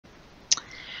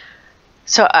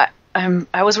So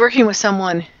I was working with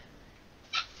someone,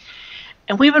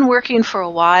 and we've been working for a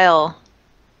while,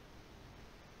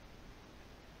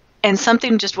 and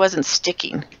something just wasn't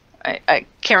sticking. I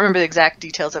can't remember the exact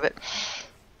details of it.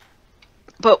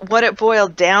 But what it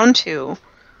boiled down to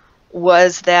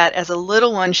was that as a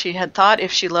little one, she had thought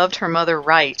if she loved her mother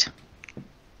right,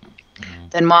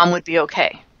 then mom would be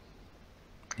okay.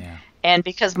 Yeah. And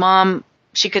because mom,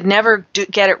 she could never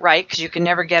get it right, because you can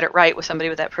never get it right with somebody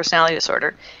with that personality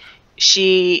disorder,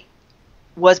 she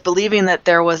was believing that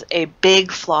there was a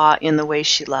big flaw in the way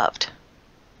she loved.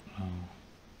 Oh.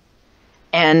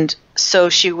 And so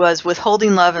she was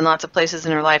withholding love in lots of places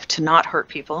in her life to not hurt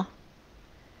people.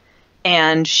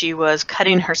 And she was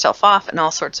cutting herself off in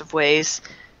all sorts of ways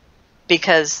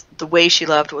because the way she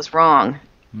loved was wrong.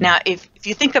 Now, if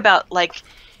you think about, like,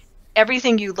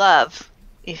 everything you love,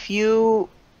 if you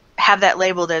have that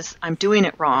labeled as I'm doing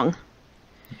it wrong,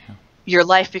 your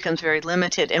life becomes very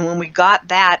limited. And when we got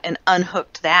that and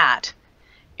unhooked that,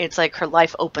 it's like her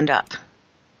life opened up.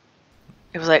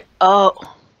 It was like,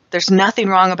 oh, there's nothing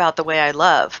wrong about the way I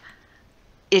love.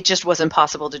 It just wasn't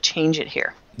possible to change it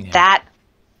here. Yeah.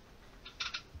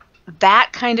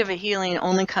 That kind of a healing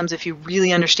only comes if you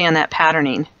really understand that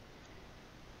patterning.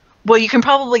 Well, you can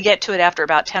probably get to it after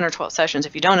about 10 or 12 sessions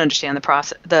if you don't understand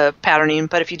the patterning,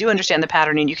 but if you do understand the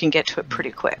patterning, you can get to it pretty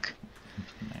quick.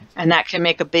 Nice. And that can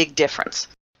make a big difference.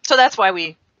 So that's why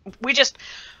we just,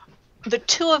 the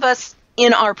two of us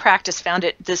in our practice found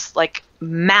it this like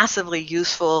massively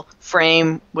useful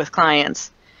frame with clients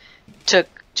to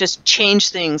just change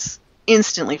things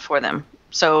instantly for them.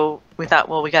 So we thought,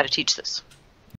 well, we got to teach this.